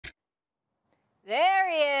There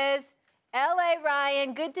he is. L.A.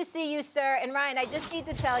 Ryan, good to see you, sir. And Ryan, I just need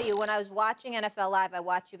to tell you, when I was watching NFL Live, I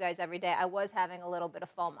watch you guys every day, I was having a little bit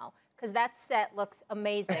of FOMO because that set looks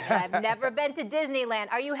amazing. And I've never been to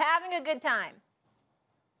Disneyland. Are you having a good time?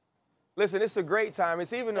 Listen, it's a great time.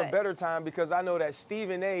 It's even a better time because I know that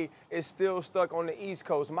Stephen A. is still stuck on the East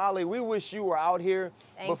Coast. Molly, we wish you were out here.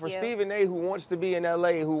 But for Stephen A., who wants to be in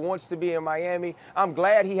L.A., who wants to be in Miami, I'm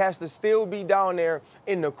glad he has to still be down there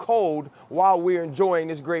in the cold while we're enjoying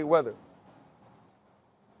this great weather.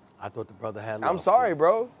 I thought the brother had love. I'm sorry,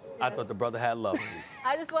 bro. I thought the brother had love for me.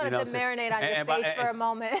 I just wanted to marinate on your face for a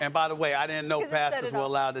moment. And by the way, I didn't know pastors were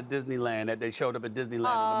allowed at Disneyland, that they showed up at Disneyland in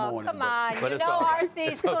the morning. Come on. But you know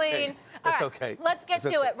RC's clean. It's okay. Let's get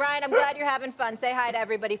to it. Ryan, I'm glad you're having fun. Say hi to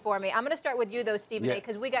everybody for me. I'm going to start with you, though, Stephen A.,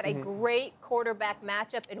 because we got a great quarterback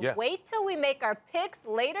matchup. And wait till we make our picks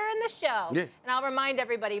later in the show. And I'll remind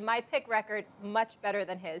everybody, my pick record, much better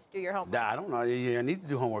than his. Do your homework. I don't know. I need to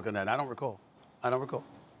do homework on that. I don't recall.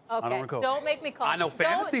 Okay. I don't recall. Don't make me call. I know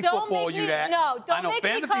fantasy football you that. No, don't I know make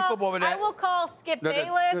fantasy me call. football with that. I will call Skip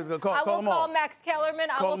Bayless. I will call Max Kellerman.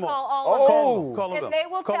 I will call all of them. And they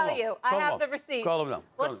will tell you. I have the receipt. Call them.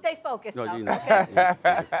 Let's stay focused, though. You know.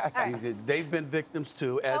 They've been victims,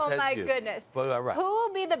 too, as has you. Oh, my goodness. But, all right. Who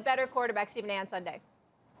will be the better quarterback, Stephen A., on Sunday?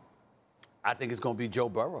 I think it's going to be Joe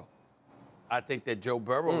Burrow. I think that Joe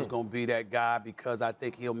Burrow is going to be that guy because I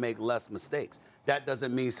think he'll make less mistakes. That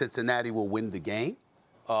doesn't mean Cincinnati will win the game.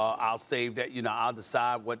 I'll save that, I'll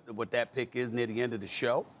decide what that pick is near the end of the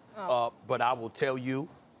show. But I will tell you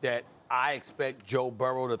that I expect Joe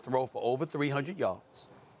Burrow to throw for over 300 yards.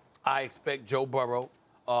 I expect Joe Burrow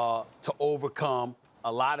to overcome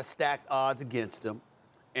a lot of stacked odds against him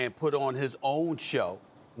and put on his own show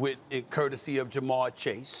with courtesy of Jamar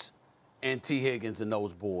Chase and T. Higgins and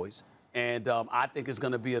those boys. And I think it's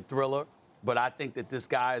going to be a thriller, but I think that this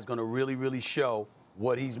guy is going to really, really show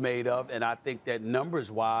what he's made of, and I think that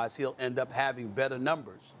numbers-wise, he'll end up having better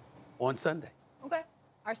numbers on Sunday. Okay.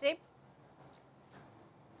 RC?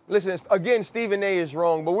 Listen, again, Stephen A. is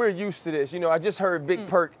wrong, but we're used to this. I just heard Big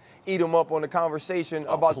Perk eat him up on the conversation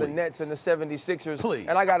about the Nets and the 76ers.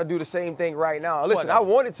 And I got to do the same thing right now. Listen, I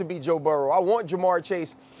want it to be Joe Burrow. I want Jamar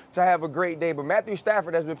Chase to have a great day. But Matthew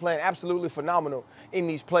Stafford has been playing absolutely phenomenal in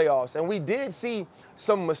these playoffs. And we did see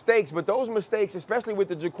some mistakes, but those mistakes, especially with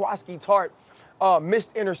the Jaquiski Tart missed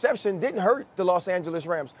interception, didn't hurt the Los Angeles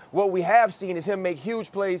Rams. What we have seen is him make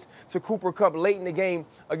huge plays to Cooper Kupp late in the game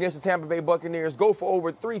against the Tampa Bay Buccaneers, go for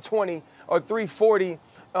over 320 or 340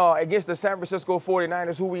 against the San Francisco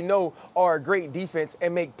 49ers, who we know are a great defense,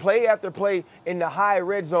 and make play after play in the high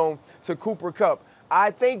red zone to Cooper Kupp. I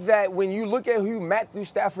think that when you look at who Matthew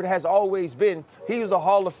Stafford has always been, he was a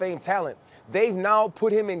Hall of Fame talent. They've now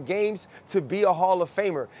put him in games to be a Hall of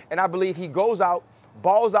Famer, and I believe he goes out,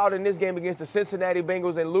 balls out in this game against the Cincinnati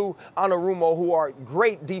Bengals and Lou Anarumo, who are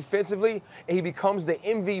great defensively, and he becomes the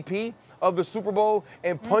MVP of the Super Bowl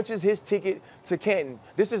and punches his ticket to Canton.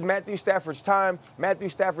 This is Matthew Stafford's time. Matthew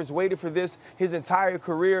Stafford's waited for this his entire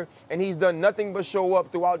career, and he's done nothing but show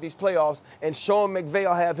up throughout these playoffs, and Sean McVay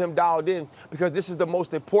will have him dialed in because this is the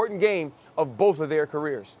most important game of both of their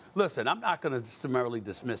careers. Listen, I'm not going to summarily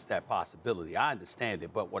dismiss that possibility. I understand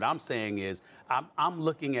it, but what I'm saying is I'm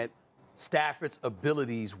looking at Stafford's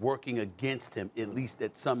abilities working against him, at least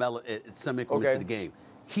at some increments of the game.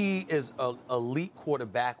 He is an elite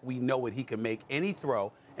quarterback. We know it. He can make any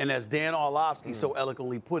throw. And as Dan Orlovsky so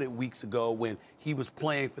eloquently put it weeks ago when he was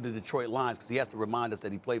playing for the Detroit Lions, because he has to remind us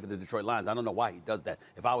that he played for the Detroit Lions. I don't know why he does that.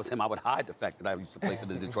 If I was him, I would hide the fact that I used to play for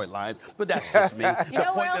the Detroit Lions. But that's just me.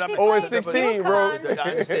 Oh, 16, bro. I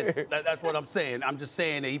understand. That's what I'm saying. I'm just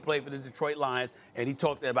saying that he played for the Detroit Lions, and he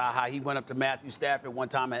talked about how he went up to Matthew Stafford one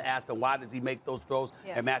time and asked him, why does he make those throws?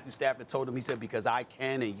 And Matthew Stafford told him, he said, because I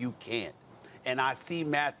can and you can't. And I see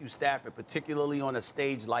Matthew Stafford, particularly on a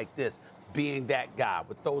stage like this, being that guy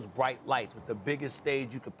with those bright lights, with the biggest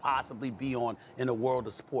stage you could possibly be on in the world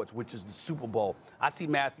of sports, which is the Super Bowl. I see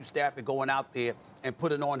Matthew Stafford going out there and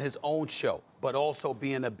putting on his own show, but also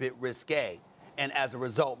being a bit risque, and as a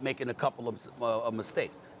result, making a couple of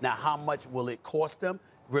mistakes. Now, how much will it cost him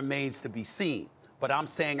remains to be seen. But I'm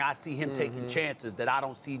saying I see him taking chances that I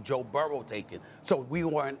don't see Joe Burrow taking. So we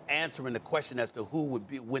weren't answering the question as to who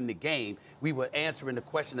would win the game. We were answering the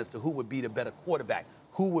question as to who would be the better quarterback,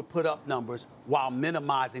 who would put up numbers while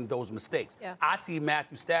minimizing those mistakes. I see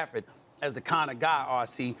Matthew Stafford as the kind of guy,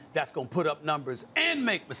 RC, that's going to put up numbers and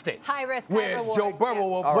make mistakes. High risk, whereas high reward. Joe Burrow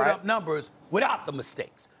will put up numbers without the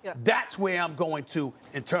mistakes. That's where I'm going to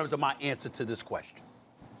in terms of my answer to this question.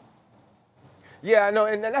 Yeah, I know,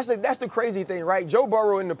 and that's the crazy thing, right? Joe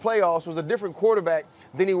Burrow in the playoffs was a different quarterback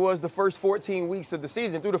than he was the first 14 weeks of the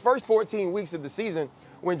season. Through the first 14 weeks of the season,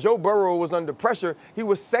 when Joe Burrow was under pressure, he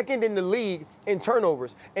was second in the league in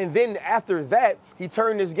turnovers. And then after that, he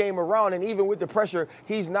turned this game around, and even with the pressure,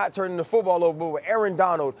 he's not turning the football over. But with Aaron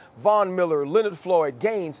Donald, Von Miller, Leonard Floyd,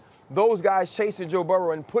 Gaines, those guys chasing Joe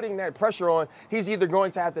Burrow and putting that pressure on, he's either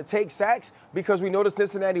going to have to take sacks because we know the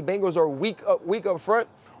Cincinnati Bengals are weak up front,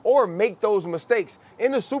 or make those mistakes.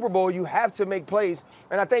 In the Super Bowl, you have to make plays,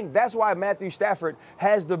 and I think that's why Matthew Stafford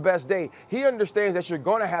has the best day. He understands that you're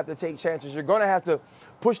going to have to take chances. You're going to have to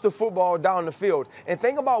push the football down the field. And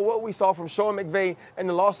think about what we saw from Sean McVay and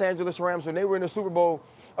the Los Angeles Rams when they were in the Super Bowl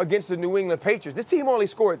against the New England Patriots. This team only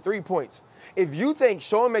scored 3 points. If you think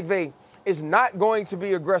Sean McVay is not going to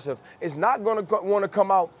be aggressive, is not going to want to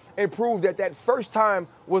come out and prove that that first time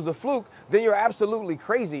was a fluke, then you're absolutely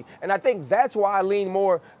crazy. And I think that's why I lean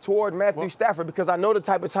more toward Matthew Stafford, because I know the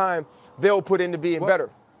type of time they'll put into being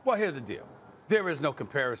better. Well, here's the deal. There is no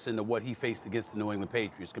comparison to what he faced against the New England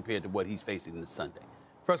Patriots compared to what he's facing this Sunday.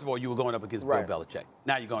 First of all, you were going up against Bill Belichick.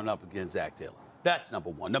 Now you're going up against Zach Taylor. That's number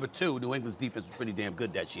one. Number two, New England's defense was pretty damn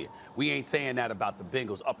good that year. We ain't saying that about the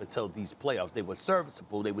Bengals up until these playoffs. They were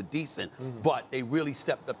serviceable, they were decent, but they really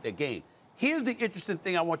stepped up their game. Here's the interesting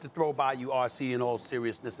thing I want to throw by you, RC, in all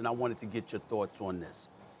seriousness, and I wanted to get your thoughts on this.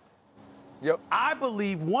 Yep. I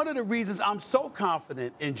believe one of the reasons I'm so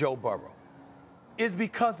confident in Joe Burrow is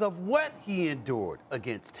because of what he endured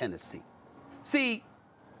against Tennessee. See,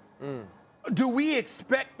 do we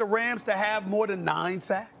expect the Rams to have more than 9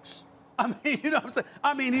 sacks? I mean, you know what I'm saying?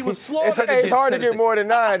 I mean, he was slaughtered. It's hard Tennessee. to get more than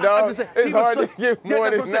 9, dog. It's hard to get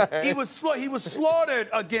more than 9. He was slaughtered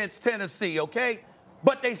against Tennessee, okay?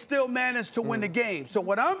 But they still managed to win the game. So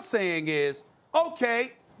what I'm saying is,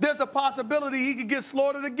 okay, there's a possibility he could get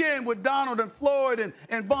slaughtered again with Donald and Floyd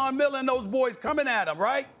and Von Miller and those boys coming at him,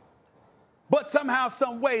 right? But somehow,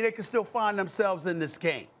 some way, they can still find themselves in this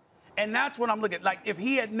game. And that's what I'm looking at. Like, if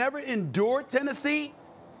he had never endured Tennessee,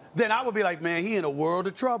 then I would be like, man, he in a world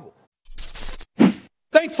of trouble.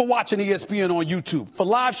 Thanks for watching ESPN on YouTube. For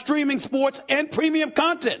live streaming sports and premium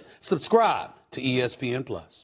content, subscribe to ESPN+.